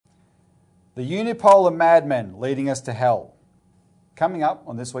The unipolar madmen leading us to hell. Coming up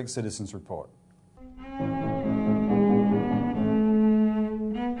on this week's Citizens Report.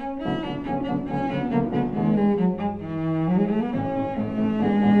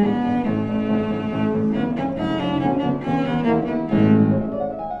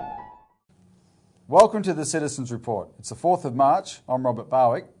 Welcome to the Citizens Report. It's the 4th of March. I'm Robert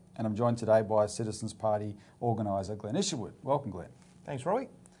Barwick, and I'm joined today by Citizens Party organiser Glenn Isherwood. Welcome, Glenn. Thanks, Robbie.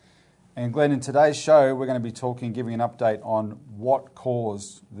 And Glenn, in today's show, we're going to be giving an update on what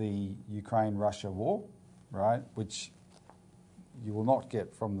caused the Ukraine-Russia war, right? Which you will not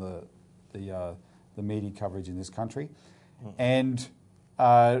get from the media coverage in this country. And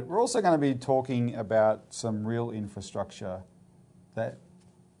we're also going to be talking about some real infrastructure that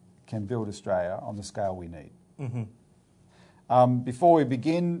can build Australia on the scale we need. Before we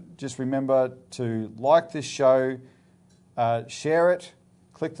begin, just remember to like this show, share it,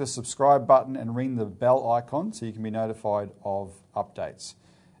 click the subscribe button and ring the bell icon so you can be notified of updates.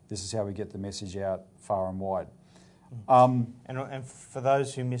 This is how we get the message out far and wide. And for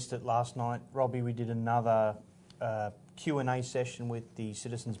those who missed it last night, Robbie, we did another Q&A session with the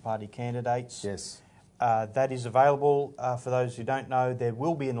Citizens Party candidates. Yes. That is available. For those who don't know, there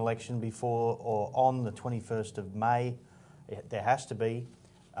will be an election before or on the 21st of May. There has to be,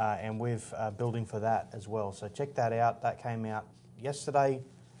 and we're building for that as well. So check that out. That came out yesterday,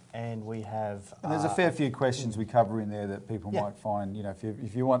 and we have... And there's a fair few questions we cover in there that people might find,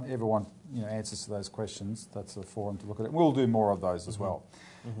 if you ever want answers to those questions, that's a forum to look at it. We'll do more of those as well.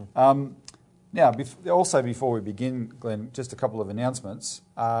 Now, also before we begin, Glenn, just a couple of announcements.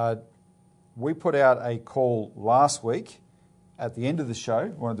 We put out a call last week at the end of the show.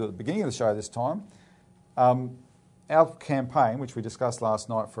 We want to do it at the beginning of the show this time. Our campaign, which we discussed last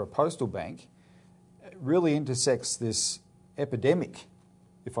night for a postal bank, really intersects this epidemic,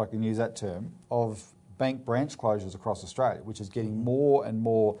 if I can use that term, of bank branch closures across Australia, which is getting more and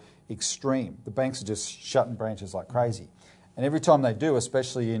more extreme. The banks are just shutting branches like crazy. And every time they do,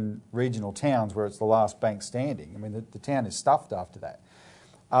 especially in regional towns where it's the last bank standing, I mean, the town is stuffed after that.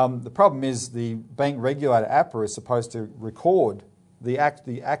 The problem is the bank regulator, APRA, is supposed to record the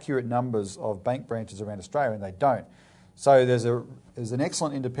accurate numbers of bank branches around Australia, and they don't. So there's an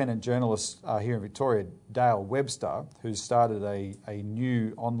excellent independent journalist here in Victoria, Dale Webster, who started a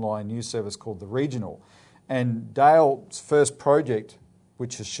new online news service called The Regional. And Dale's first project,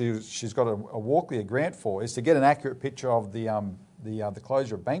 which she's got a Walkley grant for, is to get an accurate picture of the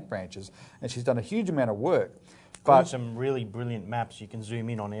closure of bank branches, and she's done a huge amount of work. But some really brilliant maps. You can zoom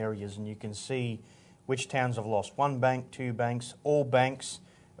in on areas and you can see which towns have lost one bank, two banks, all banks,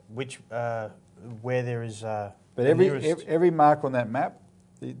 where there is. But every mark on that map,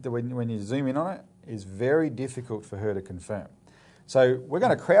 when you zoom in on it, is very difficult for her to confirm. So we're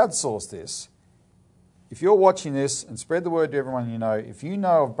going to crowdsource this. If you're watching this, and spread the word to everyone you know, if you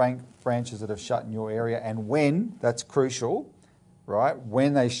know of bank branches that have shut in your area and when, that's crucial, right,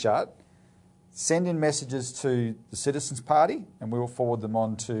 when they shut, send in messages to the Citizens Party and we will forward them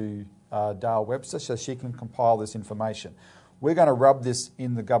on to Dale Webster so she can compile this information. We're going to rub this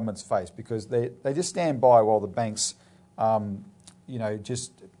in the government's face because they just stand by while the banks,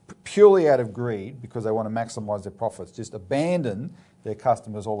 just purely out of greed because they want to maximise their profits, just abandon their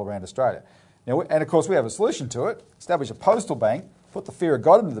customers all around Australia. Now, and of course we have a solution to it. Establish a postal bank, put the fear of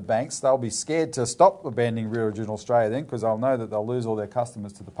God into the banks. They'll be scared to stop abandoning regional Australia then because they'll know that they'll lose all their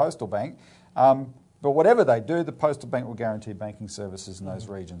customers to the postal bank. But whatever they do, the postal bank will guarantee banking services in those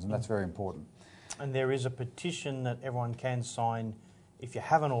regions, and that's very important. And there is a petition that everyone can sign, if you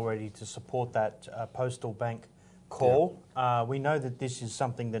haven't already, to support that postal bank call. Yeah. We know that this is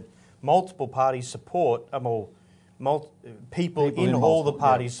something that multiple parties support, people in all the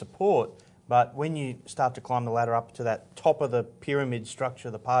parties support. But when you start to climb the ladder up to that top of the pyramid structure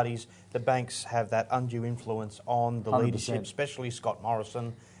of the parties, the banks have that undue influence on the 100%. Leadership, especially Scott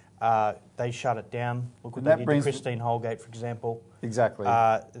Morrison. They shut it down. Look what they did to Christine Holgate, for example. Exactly.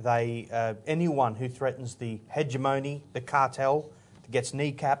 Anyone who threatens the hegemony, the cartel, gets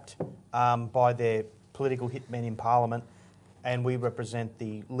kneecapped by their political hitmen in Parliament, and we represent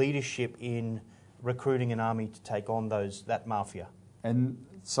the leadership in recruiting an army to take on that mafia. And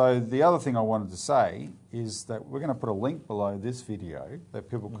so the other thing I wanted to say is that we're going to put a link below this video that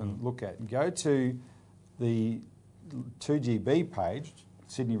people can look at. Go to the 2GB page,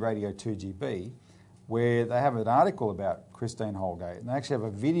 Sydney Radio 2GB, where they have an article about Christine Holgate, and they actually have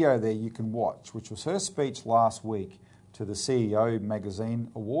a video there you can watch, which was her speech last week to the CEO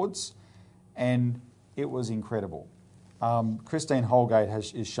Magazine Awards, and it was incredible. Christine Holgate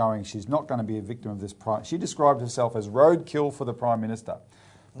is showing she's not going to be a victim of this. She described herself as roadkill for the Prime Minister.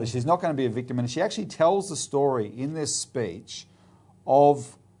 but she's not going to be a victim. And she actually tells the story in this speech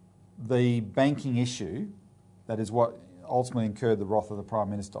of the banking issue that is what ultimately incurred the wrath of the Prime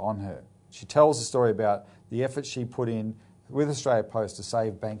Minister on her. She tells the story about the effort she put in with Australia Post to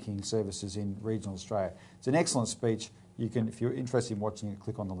save banking services in regional Australia. It's an excellent speech. You can, if you're interested in watching it,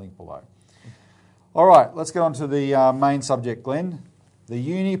 click on the link below. All right, let's get on to the main subject, Glenn. The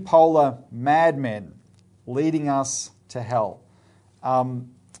unipolar madmen leading us to hell. And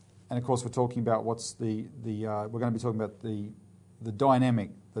of course, we're talking about we're going to be talking about the dynamic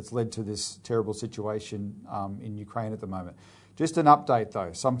that's led to this terrible situation in Ukraine at the moment. Just an update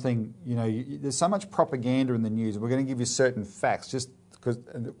though, something, there's so much propaganda in the news. We're going to give you certain facts just because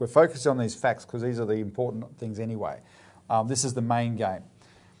we're focused on these facts because these are the important things anyway. This is the main game.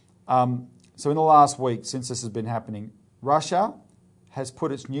 So in the last week, since this has been happening, Russia has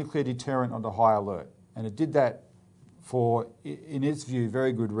put its nuclear deterrent onto high alert. And it did that for, in its view,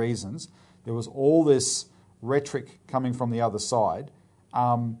 very good reasons. There was all this rhetoric coming from the other side.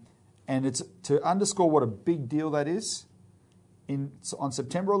 And it's to underscore what a big deal that is. On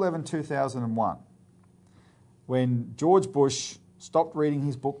September 11, 2001, when George Bush stopped reading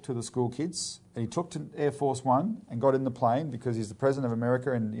his book to the school kids and he took to Air Force One and got in the plane because he's the President of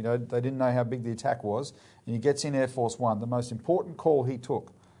America and they didn't know how big the attack was, and he gets in Air Force One, the most important call he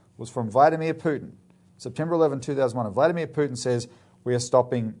took was from Vladimir Putin. September 11, 2001, and Vladimir Putin says,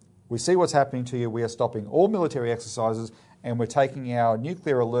 we see what's happening to you, we are stopping all military exercises and we're taking our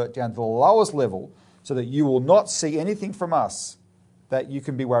nuclear alert down to the lowest level so that you will not see anything from us that you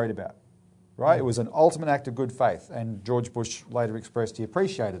can be worried about. Right? It was an ultimate act of good faith, and George Bush later expressed he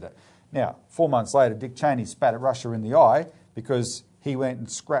appreciated it. Now, 4 months later, Dick Cheney spat at Russia in the eye because he went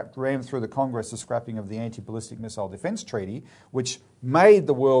and rammed through the Congress the scrapping of the Anti-Ballistic Missile Defence Treaty, which made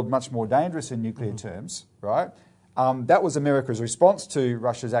the world much more dangerous in nuclear terms, right? That was America's response to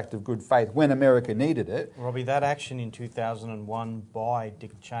Russia's act of good faith when America needed it. Robbie, that action in 2001 by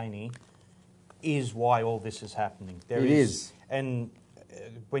Dick Cheney is why all this is happening. It is. And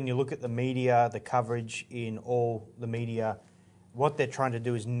when you look at the media, the coverage in all the media, what they're trying to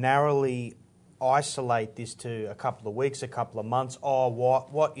do is narrowly isolate this to a couple of weeks, a couple of months. Oh,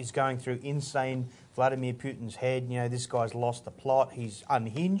 what is going through insane Vladimir Putin's head? This guy's lost the plot. He's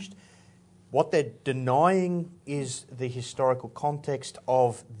unhinged. What they're denying is the historical context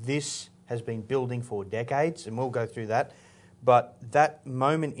of this has been building for decades, and we'll go through that. But that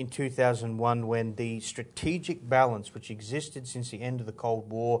moment in 2001 when the strategic balance which existed since the end of the Cold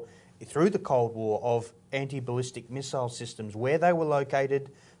War, through the Cold War, of anti-ballistic missile systems, where they were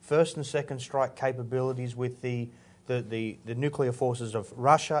located, first and second strike capabilities with the nuclear forces of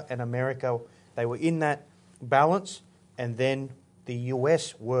Russia and America, they were in that balance, and then the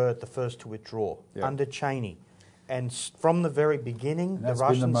US were the first to withdraw under Cheney. And from the very beginning, the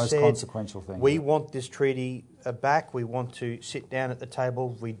Russians said, consequential thing, we want this treaty back, we want to sit down at the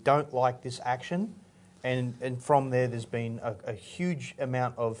table, we don't like this action. And from there, there's been a huge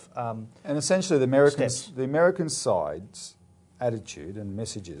amount of and essentially the steps. American side's attitude and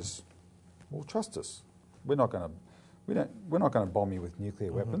messages, well, trust us, we're not going to bomb you with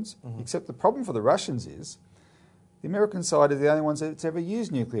nuclear weapons. Except the problem for the Russians is the American side are the only ones that's ever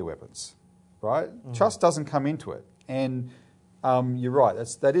used nuclear weapons. Right? Trust doesn't come into it. And you're right,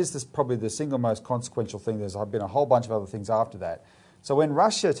 that is probably the single most consequential thing. There's been a whole bunch of other things after that. So when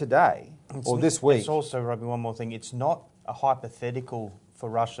Russia today, this week... It's also, Robbie, one more thing. It's not a hypothetical for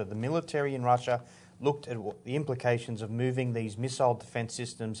Russia. The military in Russia looked at the implications of moving these missile defence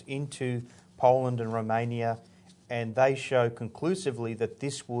systems into Poland and Romania, and they show conclusively that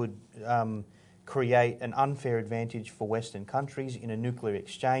this would create an unfair advantage for Western countries in a nuclear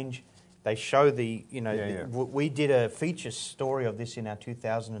exchange. They show we did a feature story of this in our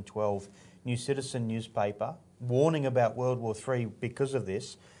 2012 New Citizen newspaper, warning about World War III because of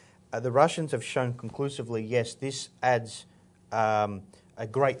this. The Russians have shown conclusively, yes, this adds a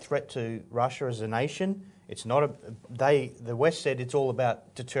great threat to Russia as a nation. It's not the West said it's all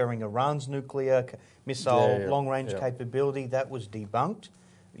about deterring Iran's nuclear missile long-range capability. That was debunked.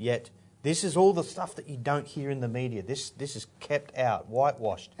 Yet this is all the stuff that you don't hear in the media. This is kept out,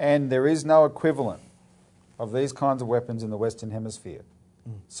 whitewashed. And there is no equivalent of these kinds of weapons in the Western Hemisphere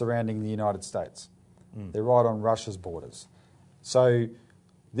surrounding the United States. They're right on Russia's borders. So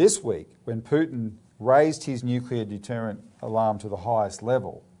this week, when Putin raised his nuclear deterrent alarm to the highest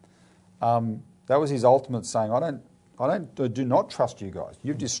level, that was his ultimate saying, I do not trust you guys.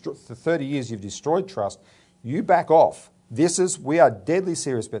 For 30 years you've destroyed trust. You back off. We are deadly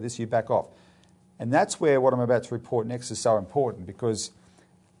serious about this, you back off. And that's where what I'm about to report next is so important, because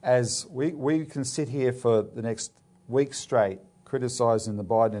as we can sit here for the next week straight criticising the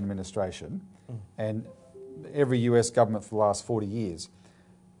Biden administration and every US government for the last 40 years.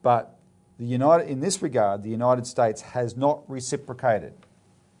 But in this regard, the United States has not reciprocated,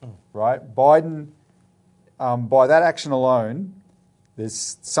 right? Biden, by that action alone,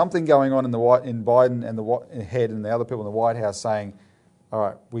 there's something going on in Biden and the head and the other people in the White House saying, all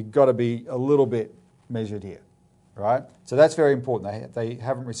right, we've got to be a little bit measured here, right? So that's very important. They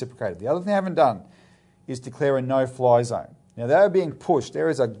haven't reciprocated. The other thing they haven't done is declare a no-fly zone. Now, they are being pushed. There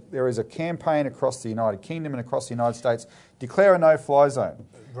is a campaign across the United Kingdom and across the United States, declare a no-fly zone.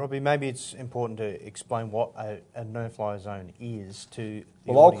 Robbie, maybe it's important to explain what a no-fly zone is to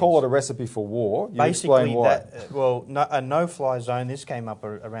the Well, audience. I'll call it a recipe for war. You Basically, explain why. a no-fly zone, this came up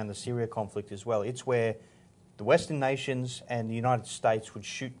around the Syria conflict as well. It's where the Western nations and the United States would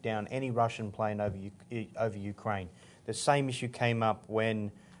shoot down any Russian plane over Ukraine. The same issue came up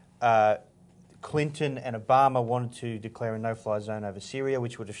when Clinton and Obama wanted to declare a no-fly zone over Syria,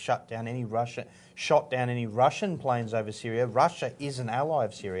 which would have shot down any Russian planes over Syria. Russia is an ally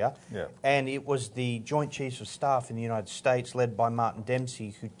of Syria, and it was the Joint Chiefs of Staff in the United States, led by Martin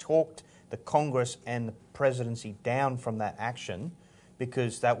Dempsey, who talked the Congress and the presidency down from that action,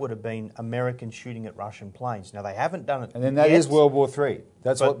 because that would have been Americans shooting at Russian planes. Now, they haven't done it. And then that is World War III.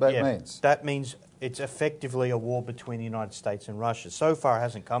 That's what that means. That means it's effectively a war between the United States and Russia. So far, it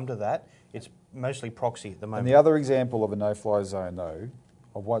hasn't come to that. It's mostly proxy at the moment. And the other example of a no-fly zone, though,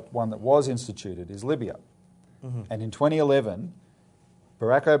 of one that was instituted, is Libya. And in 2011,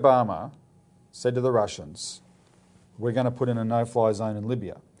 Barack Obama said to the Russians, we're going to put in a no-fly zone in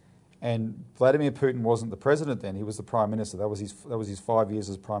Libya. And Vladimir Putin wasn't the president then, he was the prime minister. That was his 5 years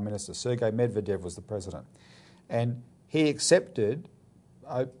as prime minister. Sergei Medvedev was the president. And he Medvedev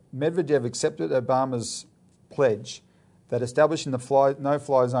accepted Obama's pledge that establishing the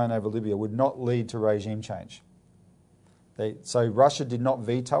no-fly zone over Libya would not lead to regime change. So Russia did not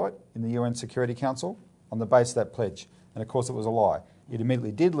veto it in the UN Security Council on the basis of that pledge. And of course it was a lie. It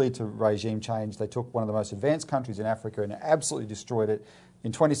immediately did lead to regime change. They took one of the most advanced countries in Africa and absolutely destroyed it.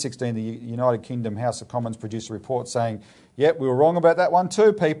 In 2016, the United Kingdom House of Commons produced a report saying, yep, we were wrong about that one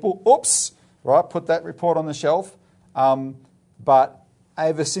too, people. Oops, right, put that report on the shelf. But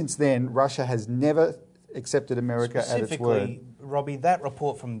ever since then, Russia has never accepted America at its word. Specifically, Robbie, that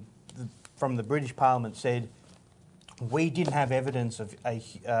report from the British Parliament said we didn't have evidence of a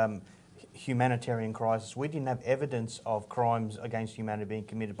humanitarian crisis. We didn't have evidence of crimes against humanity being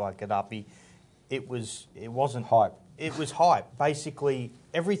committed by Gaddafi. It wasn't hype. It was hype. Basically,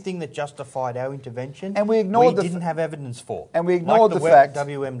 everything that justified our intervention, and we didn't have evidence for. And we ignored the fact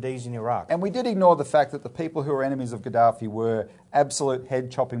WMDs in Iraq. And we did ignore the fact that the people who were enemies of Gaddafi were absolute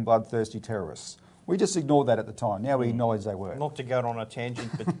head-chopping, bloodthirsty terrorists. We just ignored that at the time. Now we acknowledge they were. Not to go on a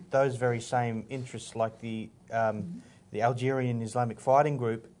tangent, but those very same interests, like the Algerian Islamic Fighting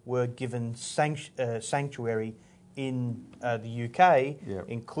Group, were given sanctuary in the UK,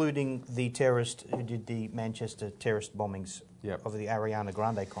 including the terrorist who did the Manchester terrorist bombings of the Ariana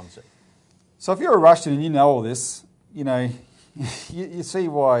Grande concert. So if you're a Russian and you know all this, you know, you see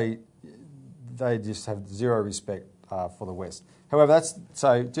why they just have zero respect for the West. However,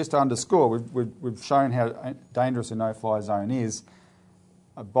 so just to underscore, we've shown how dangerous a no-fly zone is.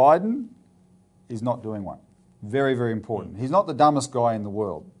 Biden is not doing one. Very, very important. He's not the dumbest guy in the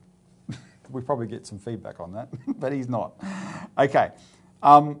world. We probably get some feedback on that, but he's not. Okay.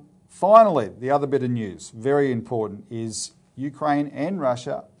 Finally, the other bit of news, very important, is Ukraine and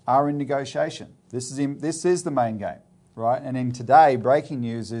Russia are in negotiation. This is the main game, right? And in today, breaking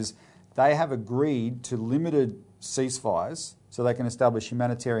news is they have agreed to limited ceasefires so they can establish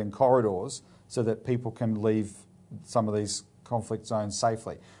humanitarian corridors so that people can leave some of these conflict zones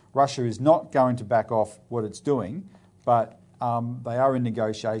safely. Russia is not going to back off what it's doing, but they are in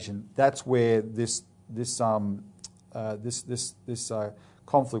negotiation. That's where this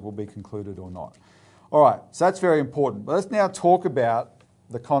conflict will be concluded or not. All right, so that's very important. But let's now talk about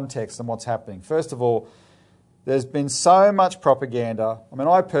the context and what's happening. First of all, there's been so much propaganda. I mean,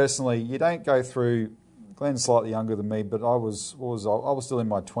 I personally, you don't go through. Glenn's slightly younger than me, but I was still in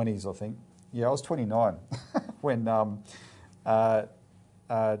my 20s, I think. Yeah, I was 29 when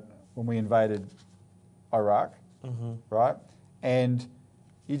we invaded Iraq, right? And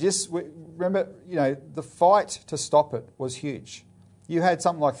you just remember, you know, the fight to stop it was huge. You had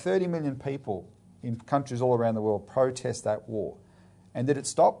something like 30 million people in countries all around the world protest that war. And did it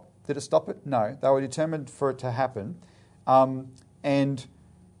stop? Did it stop it? No. They were determined for it to happen. And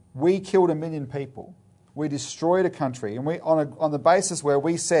we killed 1 million people. We destroyed a country, and on the basis where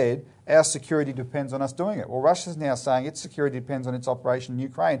we said our security depends on us doing it. Well, Russia's now saying its security depends on its operation in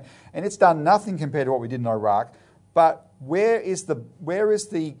Ukraine, and it's done nothing compared to what we did in Iraq. But where is the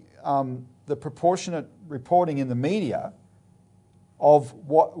proportionate reporting in the media of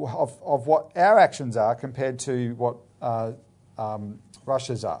what our actions are compared to what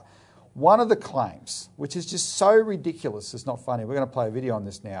Russia's are? One of the claims, which is just so ridiculous, it's not funny. We're going to play a video on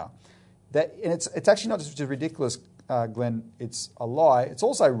this now. And it's actually not just ridiculous, Glenn. It's a lie. It's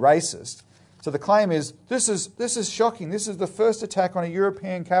also racist. So the claim is, this is shocking. This is the first attack on a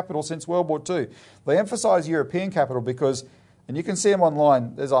European capital since World War II. They emphasise European capital because, and you can see them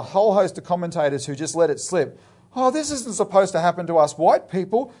online, there's a whole host of commentators who just let it slip. Oh, this isn't supposed to happen to us white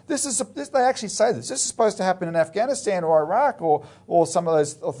people. They actually say this. This is supposed to happen in Afghanistan or Iraq or some of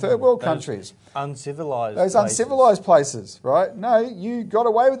those third world countries. Those uncivilized places, right? No, you got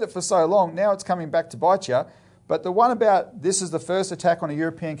away with it for so long. Now it's coming back to bite you. But the one about this is the first attack on a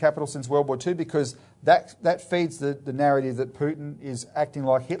European capital since World War II because that feeds the narrative that Putin is acting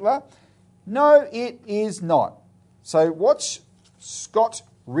like Hitler. No, it is not. So watch Scott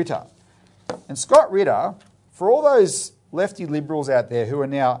Ritter. And Scott Ritter, for all those lefty liberals out there who are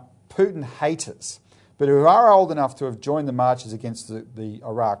now Putin haters, but who are old enough to have joined the marches against the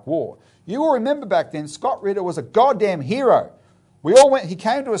Iraq war, you will remember back then Scott Ritter was a goddamn hero. He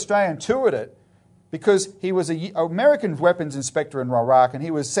came to Australia and toured it, because he was an American weapons inspector in Iraq, and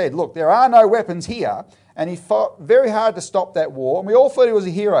he said, look, there are no weapons here, and he fought very hard to stop that war, and we all thought he was a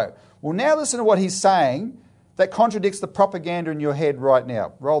hero. Well, now listen to what he's saying that contradicts the propaganda in your head right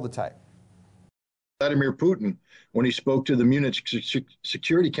now. Roll the tape. Vladimir Putin, when he spoke to the Munich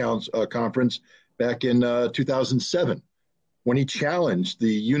Security Conference back in 2007, when he challenged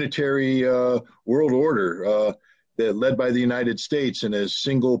the unitary world order that led by the United States in a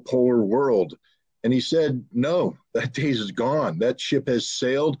single polar world. And he said, no, that day is gone. That ship has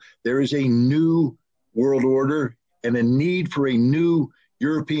sailed. There is a new world order and a need for a new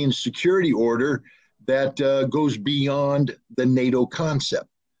European security order that goes beyond the NATO concept.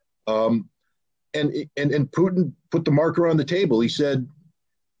 And Putin put the marker on the table. He said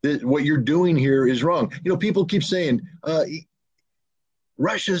that what you're doing here is wrong. You know, people keep saying,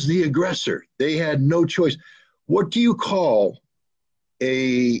 Russia's the aggressor. They had no choice. What do you call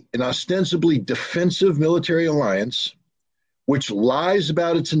an ostensibly defensive military alliance, which lies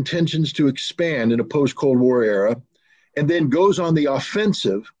about its intentions to expand in a post-Cold War era, and then goes on the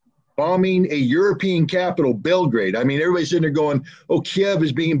offensive, bombing a European capital, Belgrade? I mean, everybody's sitting there going, oh, Kiev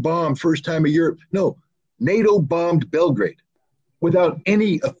is being bombed, first time in Europe. No, NATO bombed Belgrade without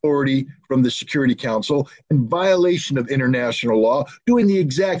any authority from the Security Council, in violation of international law, doing the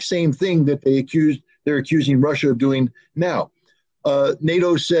exact same thing that they're accusing Russia of doing now.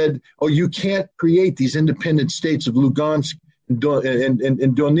 NATO said, oh, you can't create these independent states of Lugansk and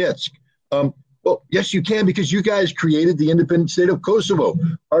Donetsk. Well, yes, you can, because you guys created the independent state of Kosovo,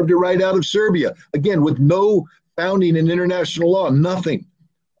 carved it right out of Serbia, again, with no founding in international law, nothing.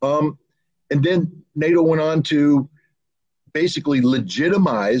 And then NATO went on to basically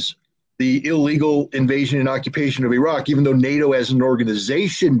legitimize the illegal invasion and occupation of Iraq, even though NATO as an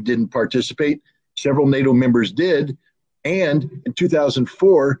organization didn't participate. Several NATO members did. And in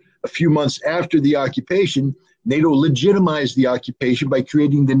 2004, a few months after the occupation, NATO legitimized the occupation by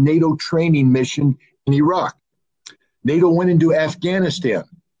creating the NATO training mission in Iraq. NATO went into Afghanistan.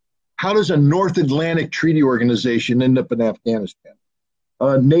 How does a North Atlantic Treaty Organization end up in Afghanistan?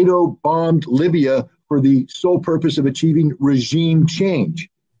 NATO bombed Libya for the sole purpose of achieving regime change.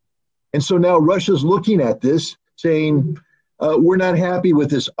 And so now Russia's looking at this saying, we're not happy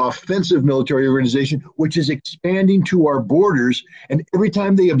with this offensive military organization, which is expanding to our borders. And every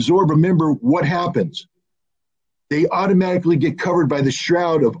time they absorb a member, what happens? They automatically get covered by the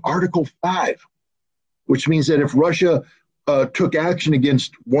shroud of Article 5, which means that if Russia took action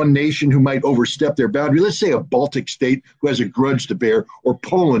against one nation who might overstep their boundary, let's say a Baltic state who has a grudge to bear, or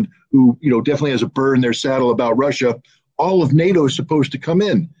Poland, who definitely has a burr in their saddle about Russia, all of NATO is supposed to come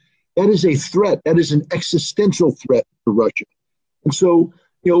in. That is a threat. That is an existential threat to Russia. And so,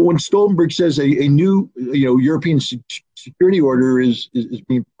 when Stoltenberg says a new, European security order is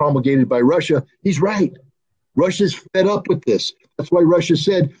being promulgated by Russia, he's right. Russia's fed up with this. That's why Russia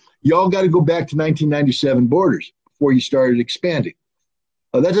said, y'all got to go back to 1997 borders before you started expanding.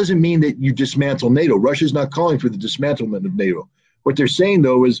 That doesn't mean that you dismantle NATO. Russia's not calling for the dismantlement of NATO. What they're saying,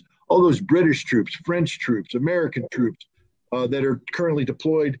 though, is all those British troops, French troops, American troops that are currently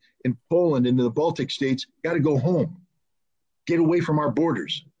deployed in Poland and in the Baltic states got to go home, get away from our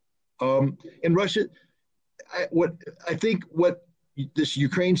borders. And Russia, I think what this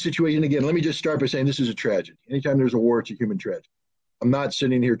Ukraine situation, again, let me just start by saying this is a tragedy. Anytime there's a war, it's a human tragedy. I'm not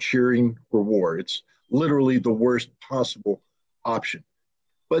sitting here cheering for war. It's literally the worst possible option.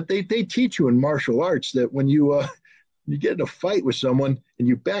 But they teach you in martial arts that when you You get in a fight with someone and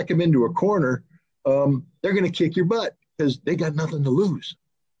you back them into a corner, they're going to kick your butt because they got nothing to lose.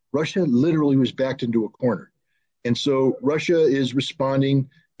 Russia literally was backed into a corner. And so Russia is responding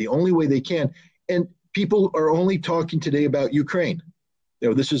the only way they can. And people are only talking today about Ukraine.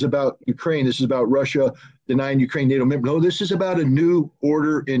 This is about Ukraine. This is about Russia denying Ukraine NATO member. No, this is about a new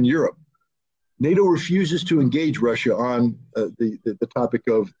order in Europe. NATO refuses to engage Russia on the topic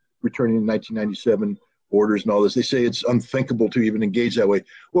of returning to 1997 orders and all this. They say it's unthinkable to even engage that way.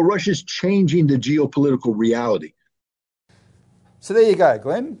 Well, Russia's changing the geopolitical reality. So there you go,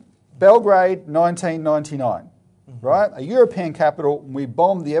 Glenn. Belgrade, 1999, right? A European capital. We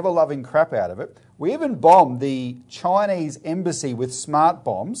bombed the ever-loving crap out of it. We even bombed the Chinese embassy with smart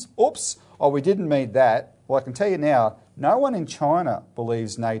bombs. Oops. Oh, we didn't mean that. Well, I can tell you now, no one in China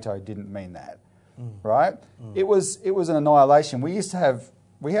believes NATO didn't mean that, right? It was an annihilation. We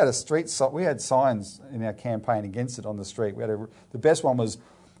had signs in our campaign against it on the street. The best one was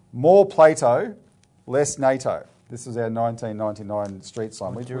more Plato, less NATO. This was our 1999 street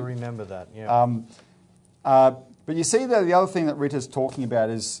sign. I do remember that, yeah. But you see that the other thing that Rita's talking about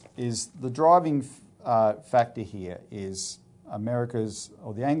is the driving factor here is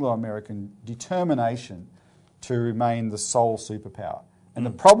the Anglo-American determination to remain the sole superpower. And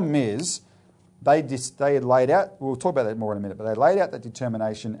the problem is they had laid out, we'll talk about that more in a minute, but they laid out that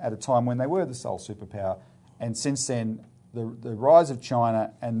determination at a time when they were the sole superpower. And since then, the rise of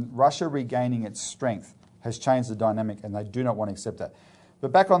China and Russia regaining its strength has changed the dynamic, and they do not want to accept that.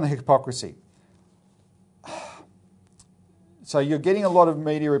 But back on the hypocrisy. So you're getting a lot of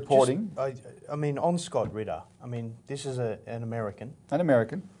media reporting. On Scott Ritter. This is an American. An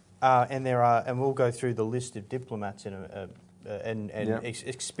American. And we'll go through the list of diplomats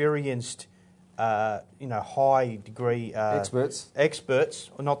experienced, high degree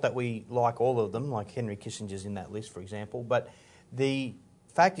experts. Not that we like all of them, like Henry Kissinger's in that list, for example. But the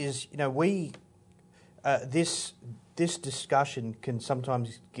fact is, this discussion can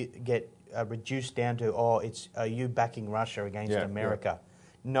sometimes get reduced down to, are you backing Russia against America?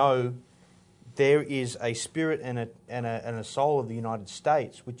 Yeah. No, there is a spirit and a soul of the United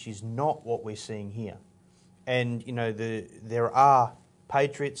States, which is not what we're seeing here. And, there are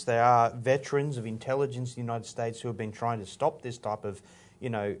patriots, there are veterans of intelligence in the United States who have been trying to stop this type of,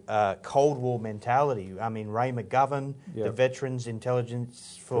 Cold War mentality. Ray McGovern, the Veterans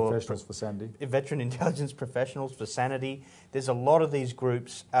Intelligence Professionals for Sanity. Veteran Intelligence Professionals for Sanity. There's a lot of these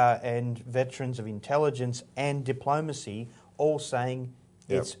groups and veterans of intelligence and diplomacy all saying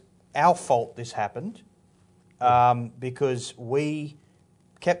it's our fault this happened because we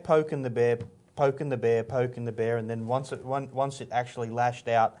kept poking the bear, and then once it actually lashed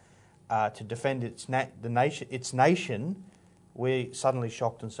out to defend its nation, we're suddenly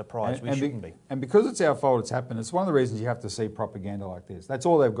shocked and surprised. We shouldn't be. And because it's our fault it's happened, it's one of the reasons you have to see propaganda like this. That's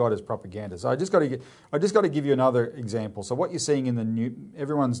all they've got is propaganda. So I just got to give you another example. So what you're seeing in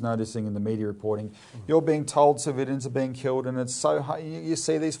everyone's noticing in the media reporting, you're being told civilians are being killed, and it's so high. You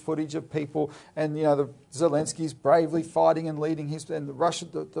see these footage of people, and the Zelensky's bravely fighting and leading and the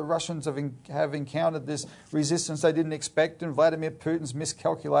Russians have encountered this resistance they didn't expect, and Vladimir Putin's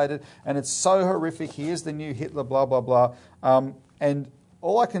miscalculated, and it's so horrific. Here's the new Hitler, blah blah blah. And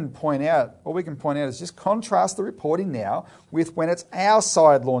all we can point out is just contrast the reporting now with when it's our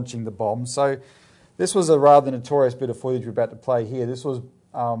side launching the bomb. So this was a rather notorious bit of footage we're about to play here. This was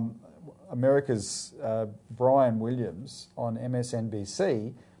America's Brian Williams on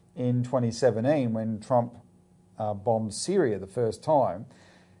MSNBC in 2017 when Trump bombed Syria the first time.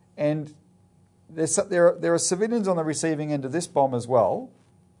 And there are civilians on the receiving end of this bomb as well,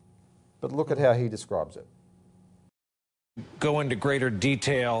 but look at how he describes it. Go into greater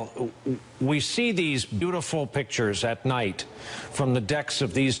detail. We see these beautiful pictures at night from the decks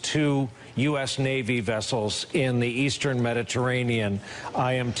of these two U.S. Navy vessels in the eastern Mediterranean.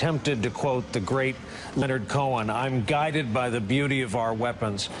 I am tempted to quote the great Leonard Cohen, "I'm guided by the beauty of our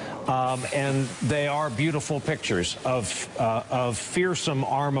weapons." And they are beautiful pictures of fearsome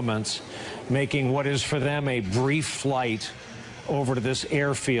armaments making what is for them a brief flight over to this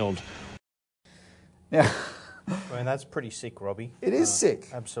airfield. Yeah. That's pretty sick, Robbie. It is sick.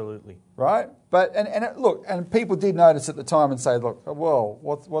 Absolutely. Right? But and people did notice at the time and say, look, well,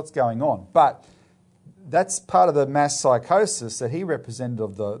 what's going on? But that's part of the mass psychosis that he represented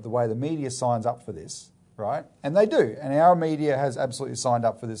of the way the media signs up for this, right? And they do. And our media has absolutely signed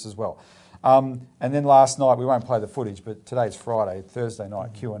up for this as well. And then last night, we won't play the footage, but today's Friday, Thursday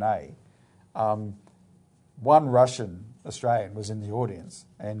night, Q&A, one Russian Australian was in the audience,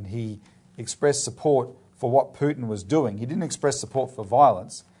 and he expressed support for what Putin was doing. He didn't express support for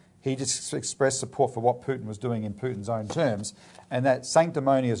violence. He just expressed support for what Putin was doing in Putin's own terms. And that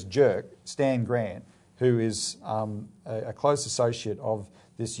sanctimonious jerk, Stan Grant, who is a close associate of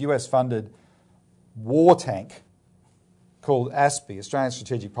this US-funded war tank called ASPI, Australian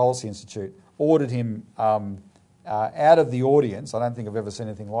Strategic Policy Institute, ordered him out of the audience. I don't think I've ever seen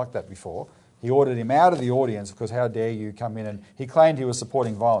anything like that before. He ordered him out of the audience because how dare you come in, and he claimed he was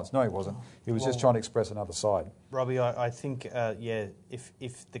supporting violence. No, he wasn't. He was just trying to express another side. Robbie, I think,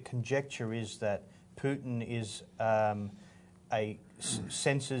 if the conjecture is that Putin is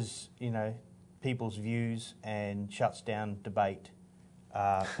censors, people's views and shuts down debate,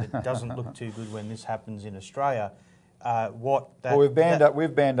 it doesn't look too good when this happens in Australia. We've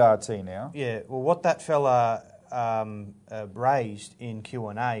banned RT now. Yeah, well, what that fella raised in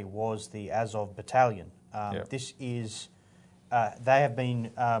Q&A was the Azov Battalion. This is, they have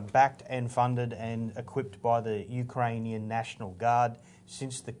been backed and funded and equipped by the Ukrainian National Guard.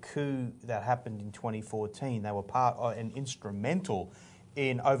 Since the coup that happened in 2014, they were part and instrumental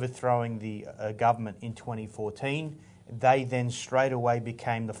in overthrowing the government in 2014. They then straight away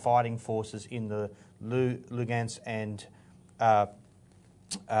became the fighting forces in the Lugansk and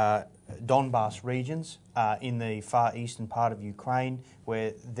Donbass regions in the far eastern part of Ukraine,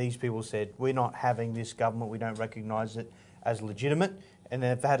 where these people said, we're not having this government, we don't recognise it as legitimate, and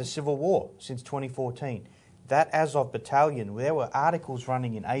they've had a civil war since 2014. That Azov Battalion, there were articles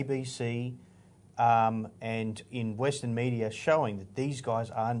running in ABC and in Western media showing that these guys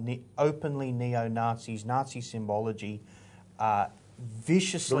are openly neo-Nazis, Nazi symbology,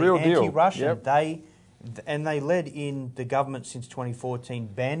 viciously anti-Russian. Yep. They led in the government since 2014,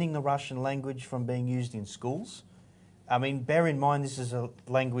 banning the Russian language from being used in schools. I mean, bear in mind this is a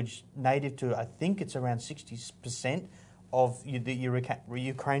language native to, I think it's around 60% of the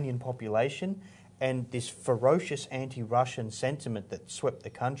Ukrainian population, and this ferocious anti-Russian sentiment that swept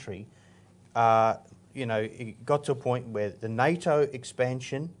the country, it got to a point where the NATO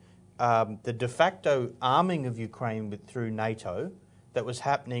expansion, the de facto arming of Ukraine through NATO, that was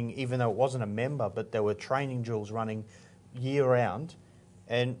happening even though it wasn't a member, but there were training drills running year-round.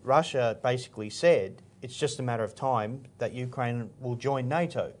 And Russia basically said it's just a matter of time that Ukraine will join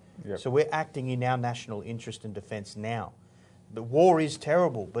NATO. Yep. So we're acting in our national interest and defence now. The war is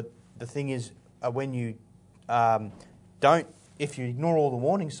terrible, but the thing is, when you if you ignore all the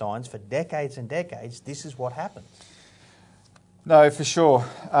warning signs for decades and decades, this is what happens. No, for sure.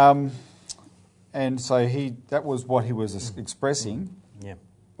 And so that was what he was expressing. Yeah.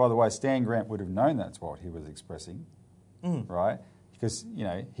 By the way, Stan Grant would have known that's what he was expressing, right? Because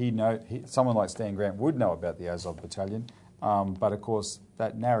someone like Stan Grant would know about the Azov Battalion, but of course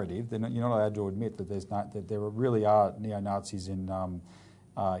that narrative, you're not allowed to admit that there really are neo-Nazis in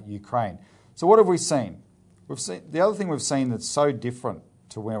Ukraine. So what have we seen? The other thing we've seen that's so different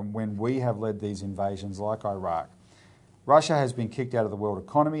to when we have led these invasions like Iraq. Russia has been kicked out of the world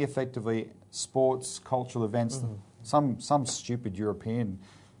economy effectively, sports, cultural events. Some stupid European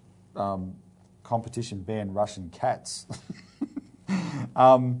competition banned Russian cats.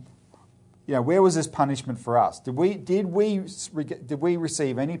 Where was this punishment for us? Did we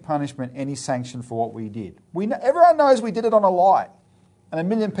receive any punishment, any sanction for what we did? Everyone knows we did it on a lie, and 1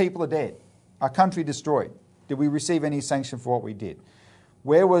 million people are dead. Our country destroyed. Did we receive any sanction for what we did?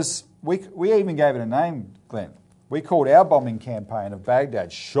 We even gave it a name, Glenn. We called our bombing campaign of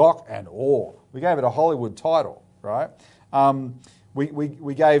Baghdad Shock and Awe. We gave it a Hollywood title, right?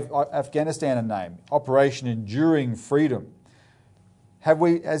 We gave Afghanistan a name, Operation Enduring Freedom.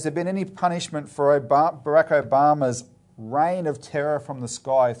 Has there been any punishment for Barack Obama's reign of terror from the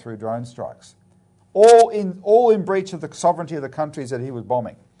sky through drone strikes? All in breach of the sovereignty of the countries that he was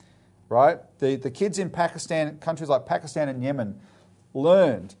bombing, right? The kids in Pakistan, countries like Pakistan and Yemen,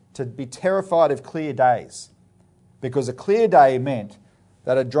 learned to be terrified of clear days, because a clear day meant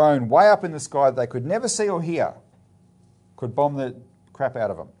that a drone way up in the sky that they could never see or hear could bomb the crap out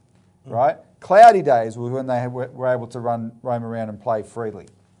of them, right? Cloudy days were when they were able to roam around and play freely,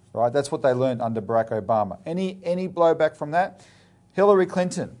 right? That's what they learned under Barack Obama. Any blowback from that? Hillary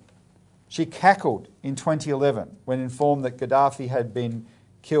Clinton, she cackled in 2011 when informed that Gaddafi had been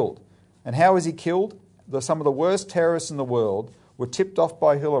killed. And how was he killed? Some of the worst terrorists in the world were tipped off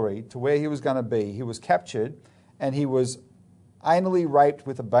by Hillary to where he was going to be. He was captured and he was anally raped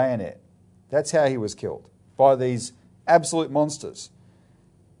with a bayonet. That's how he was killed, by these absolute monsters.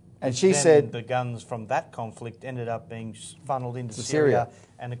 And she said the guns from that conflict ended up being funneled into Syria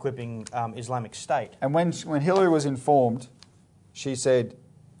and equipping Islamic State. And when Hillary was informed, she said,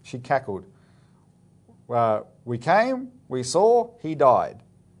 she cackled, we came, we saw, he died.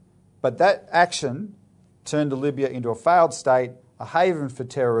 But that action turned Libya into a failed state, a haven for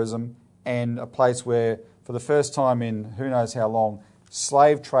terrorism and a place where, for the first time in who knows how long,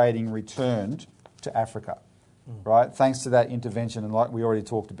 slave trading returned to Africa, right? Thanks to that intervention, and like we already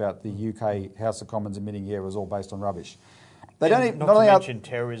talked about, the UK House of Commons admitting, yeah, it was all based on rubbish. They don't even, not to mention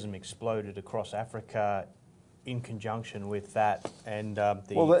terrorism exploded across Africa in conjunction with that, and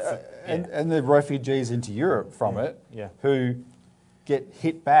and the refugees into Europe from it, who get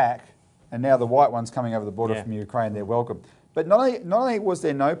hit back, and now the white ones coming over the border from Ukraine, they're welcome. But not only was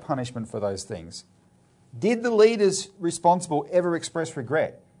there no punishment for those things, did the leaders responsible ever express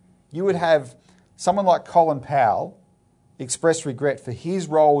regret? You would have someone like Colin Powell express regret for his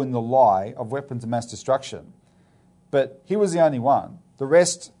role in the lie of weapons of mass destruction, but he was the only one. The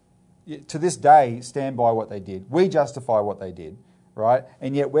rest, to this day, stand by what they did. We justify what they did, right?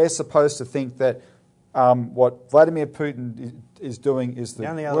 And yet we're supposed to think that what Vladimir Putin is doing is the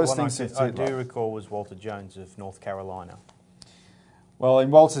worst thing since Hitler. I do recall was Walter Jones of North Carolina. Well,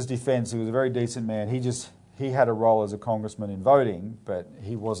 in Walter's defence, he was a very decent man. He had a role as a congressman in voting, but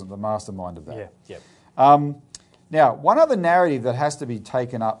he wasn't the mastermind of that. Now, one other narrative that has to be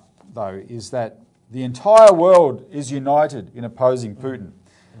taken up, though, is that the entire world is united in opposing Putin.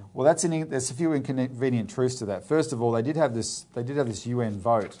 Well, there's a few inconvenient truths to that. First of all, they did have this UN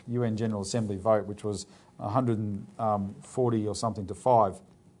vote, UN General Assembly vote, which was 140 or something to 5.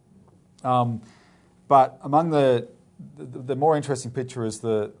 But among the more interesting picture is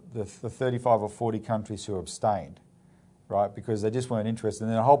the 35 or 40 countries who abstained, right? Because they just weren't interested,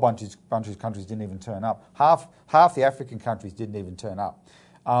 and then a whole bunch of countries didn't even turn up. Half the African countries didn't even turn up,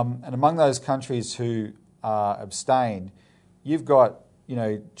 and among those countries who abstained, you've got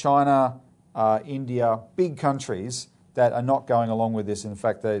China, India, big countries that are not going along with this. In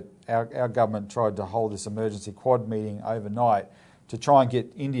fact, our government tried to hold this emergency Quad meeting overnight to try and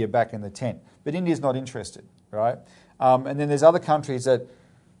get India back in the tent, but India's not interested, right? And then there's other countries that,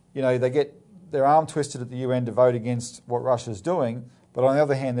 they get their arm twisted at the UN to vote against what Russia's doing, but on the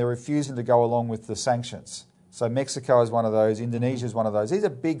other hand, they're refusing to go along with the sanctions. So Mexico is one of those, Indonesia is one of those. These are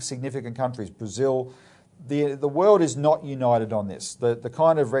big, significant countries, Brazil. The world is not united on this. The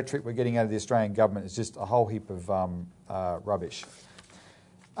kind of rhetoric we're getting out of the Australian government is just a whole heap of rubbish.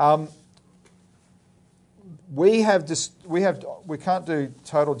 We can't do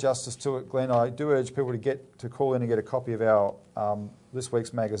total justice to it, Glenn. I do urge people to call in and get a copy of our this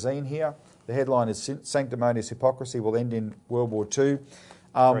week's magazine here. The headline is "Sanctimonious Hypocrisy Will End in World War II."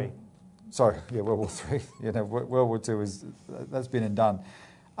 World War III. World War II that's been and done.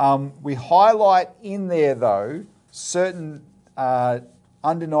 We highlight in there, though, certain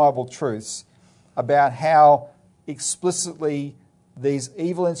undeniable truths about how explicitly these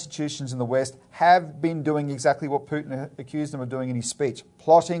evil institutions in the West have been doing exactly what Putin accused them of doing in his speech,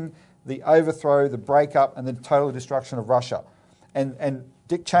 plotting the overthrow, the breakup, and the total destruction of Russia. And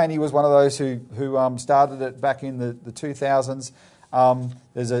Dick Cheney was one of those who started it back in the 2000s.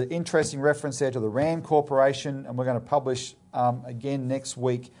 There's an interesting reference there to the Rand Corporation, and we're going to publish again next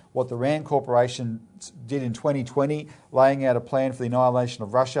week what the Rand Corporation did in 2020, laying out a plan for the annihilation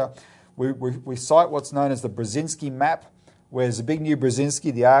of Russia. We cite what's known as the Brzezinski map, where Zbigniew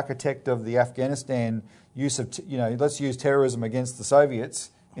Brzezinski, the architect of the Afghanistan use of, let's use terrorism against the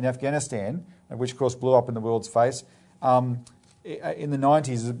Soviets in Afghanistan, which of course blew up in the world's face. In the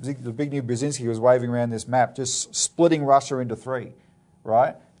 90s, Zbigniew Brzezinski was waving around this map, just splitting Russia into three,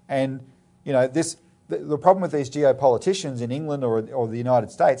 right? And, the problem with these geopoliticians in England or the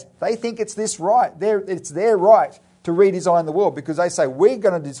United States, they think it's this right. It's their right to redesign the world because they say, we're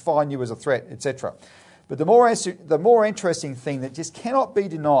going to define you as a threat, etc. But the more interesting thing that just cannot be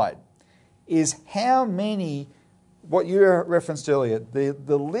denied is how many, what you referenced earlier,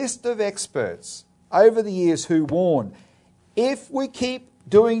 the list of experts over the years who warn, if we keep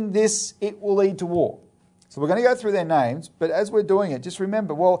doing this, it will lead to war. So we're going to go through their names, but as we're doing it, just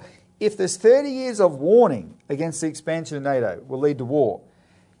remember, well, if there's 30 years of warning against the expansion of NATO will lead to war,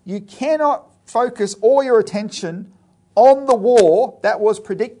 you cannot focus all your attention on the war that was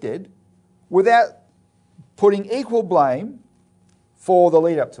predicted without putting equal blame for the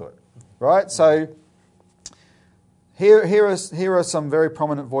lead up to it, right? So here are some very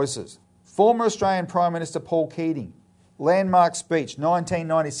prominent voices. Former Australian Prime Minister Paul Keating, landmark speech,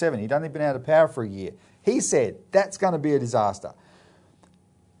 1997. He'd only been out of power for a year. He said, that's going to be a disaster.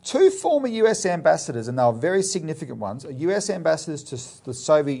 Two former US ambassadors, and they were very significant ones, are US ambassadors to the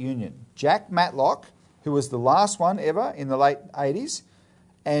Soviet Union. Jack Matlock, who was the last one ever in the late 80s,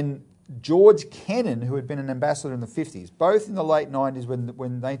 and George Kennan, who had been an ambassador in the 50s, both in the late 90s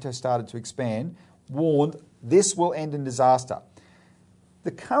when NATO started to expand, warned this will end in disaster.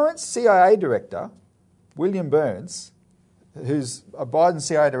 The current CIA director, William Burns, who's a Biden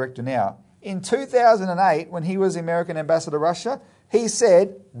CIA director now, in 2008, when he was the American ambassador to Russia, he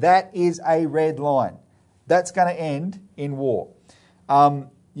said that is a red line. That's going to end in war.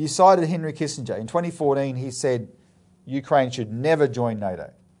 You cited Henry Kissinger. In 2014, he said Ukraine should never join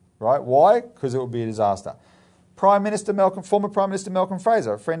NATO. Right? Why? Because it would be a disaster. Former Prime Minister Malcolm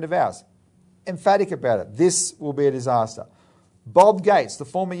Fraser, a friend of ours, emphatic about it. This will be a disaster. Bob Gates, the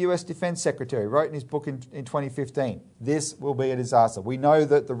former US Defense Secretary, wrote in his book in 2015, this will be a disaster. We know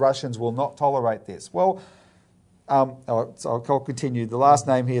that the Russians will not tolerate this. Well, I'll continue. The last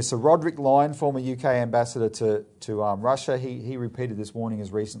name here, Sir Roderick Lyne, former UK ambassador to Russia, he repeated this warning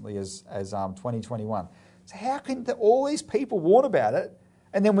as recently as 2021. So how can all these people warn about it,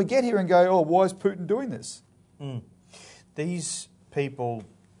 and then we get here and go, oh, why is Putin doing this? These people,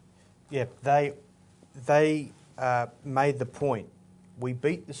 they made the point. We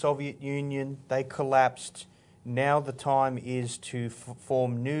beat the Soviet Union, they collapsed. Now the time is to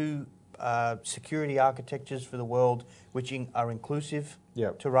form new security architectures for the world which are inclusive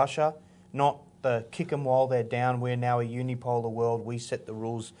to Russia, not the kick them while they're down. We're now a unipolar world, we set the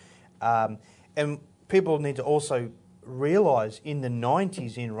rules. And people need to also realise in the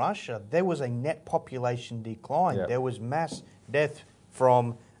 90s in Russia, there was a net population decline. Yep. There was mass death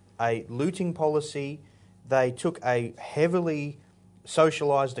from a looting policy. They took a heavily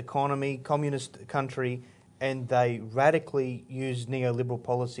socialised economy, communist country, and they radically used neoliberal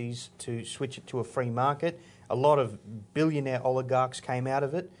policies to switch it to a free market. A lot of billionaire oligarchs came out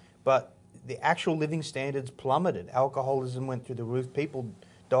of it, but the actual living standards plummeted. Alcoholism went through the roof. People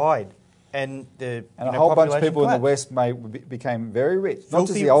died. And a whole bunch of people in the West became very rich. Not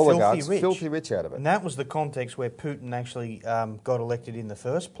just the oligarchs, filthy rich out of it. And that was the context where Putin actually got elected in the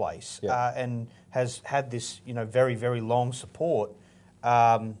first place, and has had this very, very long support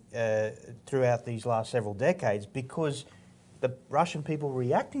throughout these last several decades, because the Russian people were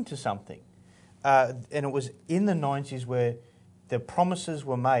reacting to something. And it was in the 90s where the promises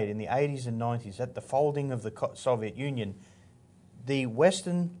were made, in the 80s and 90s, at the folding of the Soviet Union. The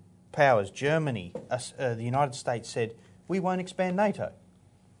Western powers, Germany, the United States, said, we won't expand NATO.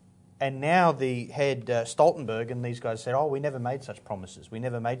 And now the head, Stoltenberg, and these guys said, oh, we never made such promises. We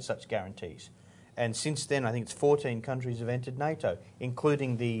never made such guarantees. And since then, I think it's 14 countries have entered NATO,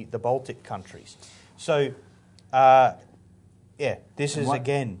 including the Baltic countries. So, this is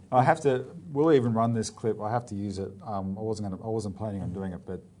again... we'll even run this clip. I have to use it. I wasn't planning on doing it,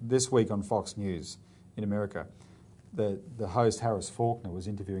 but this week on Fox News in America, the host, Harris Faulkner, was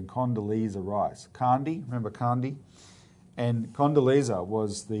interviewing Condoleezza Rice. Remember Condi? And Condoleezza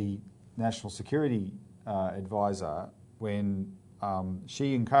was the national security advisor when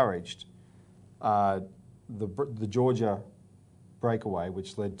she encouraged the Georgia breakaway,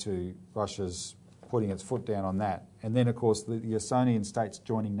 which led to Russia's putting its foot down on that. And then, of course, the Estonian states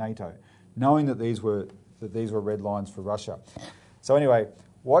joining NATO, knowing that these were red lines for Russia. So anyway,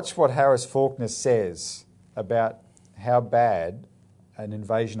 watch what Harris Faulkner says about how bad an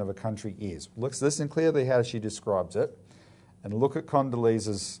invasion of a country is. Listen clearly how she describes it, and look at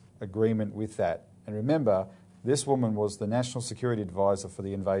Condoleezza's agreement with that. And remember, this woman was the National Security Advisor for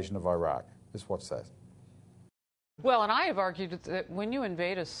the invasion of Iraq. Just watch that. Well, and I have argued that when you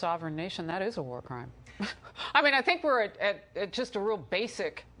invade a sovereign nation, that is a war crime. I mean, I think we're at just a real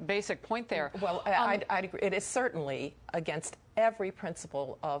basic point there. Well, I'd agree. It is certainly against every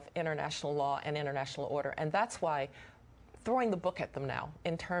principle of international law and international order, and that's why throwing the book at them now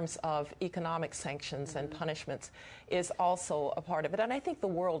in terms of economic sanctions and punishments is also a part of it. And I think the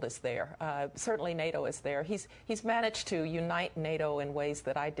world is there. Certainly NATO is there. He's managed to unite NATO in ways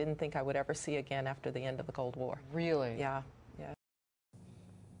that I didn't think I would ever see again after the end of the Cold War. Really? Yeah.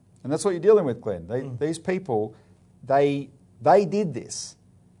 And that's what you're dealing with, Glenn. These people, they did this.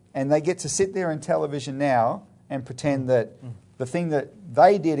 And they get to sit there in television now and pretend that the thing that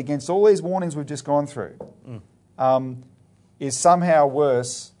they did against all these warnings we've just gone through is somehow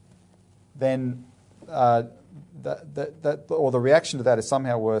worse than, or the reaction to that is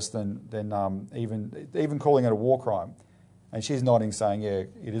somehow worse than even calling it a war crime. And she's nodding, saying, yeah,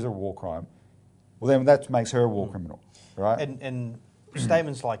 it is a war crime. Well, then that makes her a war criminal, right? And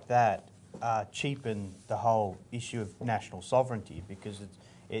statements like that cheapen the whole issue of national sovereignty, because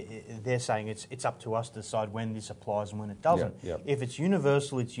they're saying it's up to us to decide when this applies and when it doesn't. If it's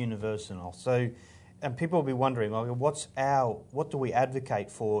universal, it's universal. So, and people will be wondering, well, what do we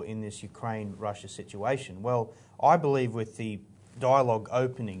advocate for in this Ukraine-Russia situation? Well, I believe with the dialogue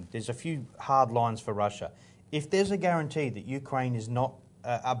opening, there's a few hard lines for Russia. If there's a guarantee that Ukraine is not,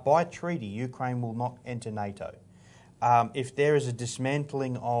 by treaty, Ukraine will not enter NATO. If there is a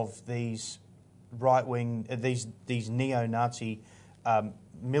dismantling of these right-wing, these neo-Nazi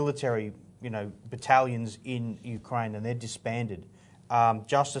military, battalions in Ukraine, and they're disbanded.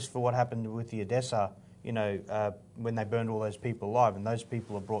 Justice for what happened with the Odessa, when they burned all those people alive, and those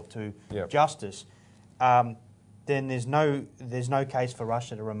people are brought to justice. Then there's no case for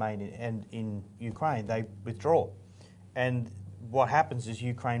Russia to remain in Ukraine. They withdraw, and what happens is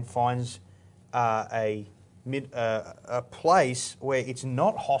Ukraine finds a place where it's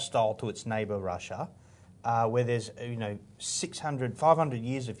not hostile to its neighbour Russia, where there's 500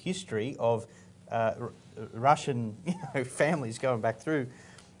 years of history of Russian families going back through.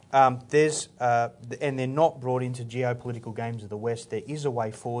 And they're not brought into geopolitical games of the West. There is a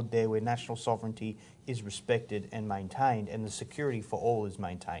way forward there where national sovereignty is respected and maintained, and the security for all is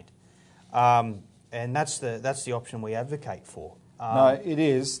maintained. And that's the option we advocate for. No, it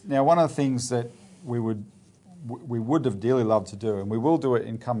is. Now, one of the things that we would have dearly loved to do, and we will do it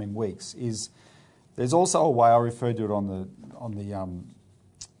in coming weeks, is there's also a way, I referred to it on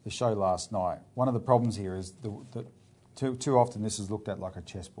the show last night. One of the problems here is that too often this is looked at like a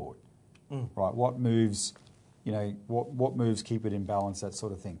chessboard, right? What moves, what moves keep it in balance, that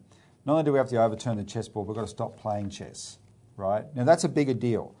sort of thing. Not only do we have to overturn the chessboard, we've got to stop playing chess, right? Now that's a bigger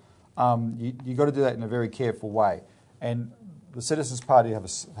deal. You've got to do that in a very careful way. And the Citizens Party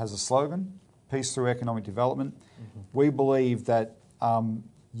has a slogan, peace through economic development. We believe that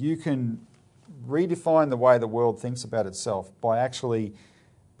you can redefine the way the world thinks about itself by actually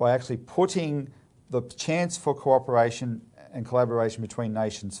putting the chance for cooperation and collaboration between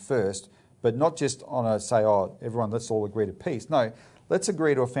nations first, but not just on everyone, let's all agree to peace. No, let's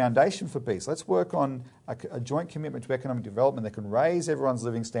agree to a foundation for peace. Let's work on a joint commitment to economic development that can raise everyone's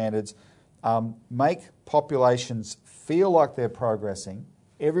living standards, make populations feel like they're progressing,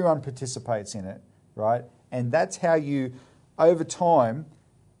 everyone participates in it, right? And that's how you, over time,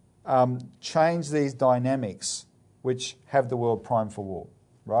 change these dynamics which have the world primed for war,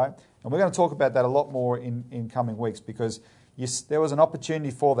 right? And we're going to talk about that a lot more in coming weeks, because there was an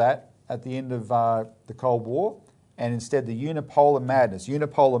opportunity for that at the end of the Cold War, and instead the unipolar madness,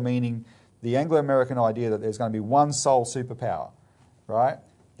 unipolar meaning the Anglo-American idea that there's going to be one sole superpower, right?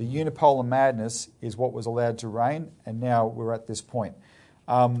 The unipolar madness is what was allowed to reign, and now we're at this point.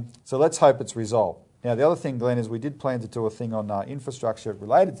 So let's hope it's resolved. Now, the other thing, Glenn, is we did plan to do a thing on infrastructure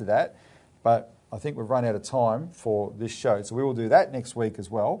related to that, but I think we've run out of time for this show, so we will do that next week as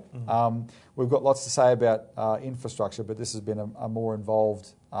well. We've got lots to say about infrastructure, but this has been a more involved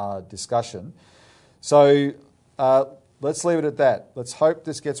discussion. So let's leave it at that. Let's hope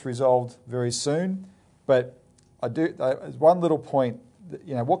this gets resolved very soon. But one little point,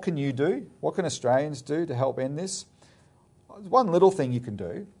 what can you do? What can Australians do to help end this? One little thing you can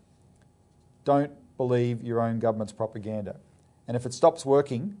do: don't believe your own government's propaganda. And if it stops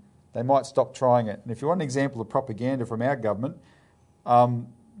working, they might stop trying it. And if you want an example of propaganda from our government, ScoMo,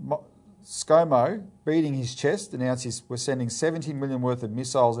 beating his chest, announced we're sending 17 million worth of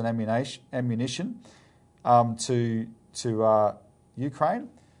missiles and ammunition to Ukraine,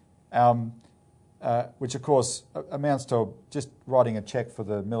 which of course amounts to just writing a cheque for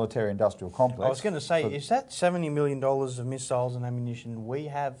the military-industrial complex. I was going to say, is that $70 million of missiles and ammunition we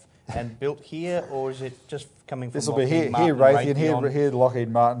have and built here, or is it just coming from Lockheed Martin? Here, Lockheed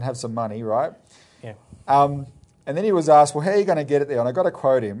Martin, have some money, right? Yeah. And then he was asked, well, how are you going to get it there? And I've got to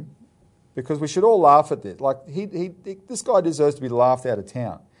quote him, because we should all laugh at this. Like, this guy deserves to be laughed out of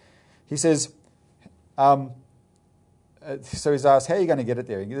town. He says, so he's asked, how are you going to get it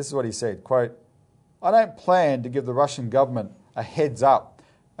there? And this is what he said, quote, I don't plan to give the Russian government a heads up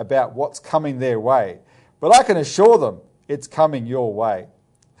about what's coming their way, but I can assure them it's coming your way.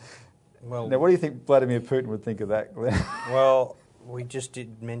 Well, now, what do you think Vladimir Putin would think of that, Glenn? Well, we just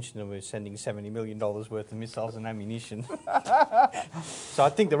did mention that we're sending $70 million worth of missiles and ammunition. So I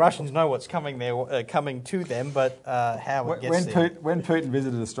think the Russians know what's coming to them, but how it gets there. When Putin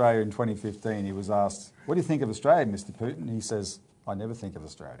visited Australia in 2015, he was asked, what do you think of Australia, Mr. Putin? He says, I never think of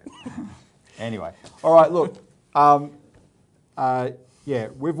Australia. Anyway, all right, look,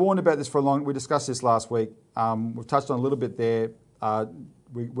 we've warned about this for a long. We discussed this last week. We've touched on a little bit there.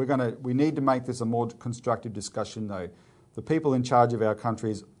 We need to make this a more constructive discussion, though. The people in charge of our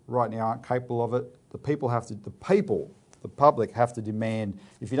countries right now aren't capable of it. The public have to demand.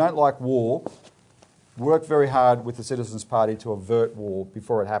 If you don't like war, work very hard with the Citizens Party to avert war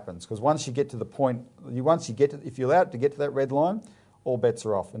before it happens. Because once you get to the point, if you're allowed to get to that red line, all bets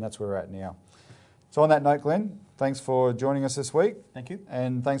are off, and that's where we're at now. So on that note, Glenn, thanks for joining us this week. Thank you.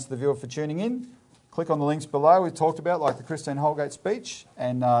 And thanks to the viewer for tuning in. Click on the links below we've talked about, like the Christine Holgate speech,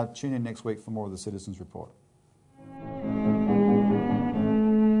 and tune in next week for more of the Citizens Report.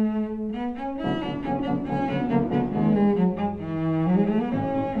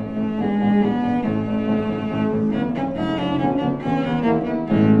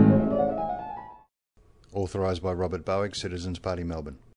 Authorised by Robert Bowick, Citizens Party, Melbourne.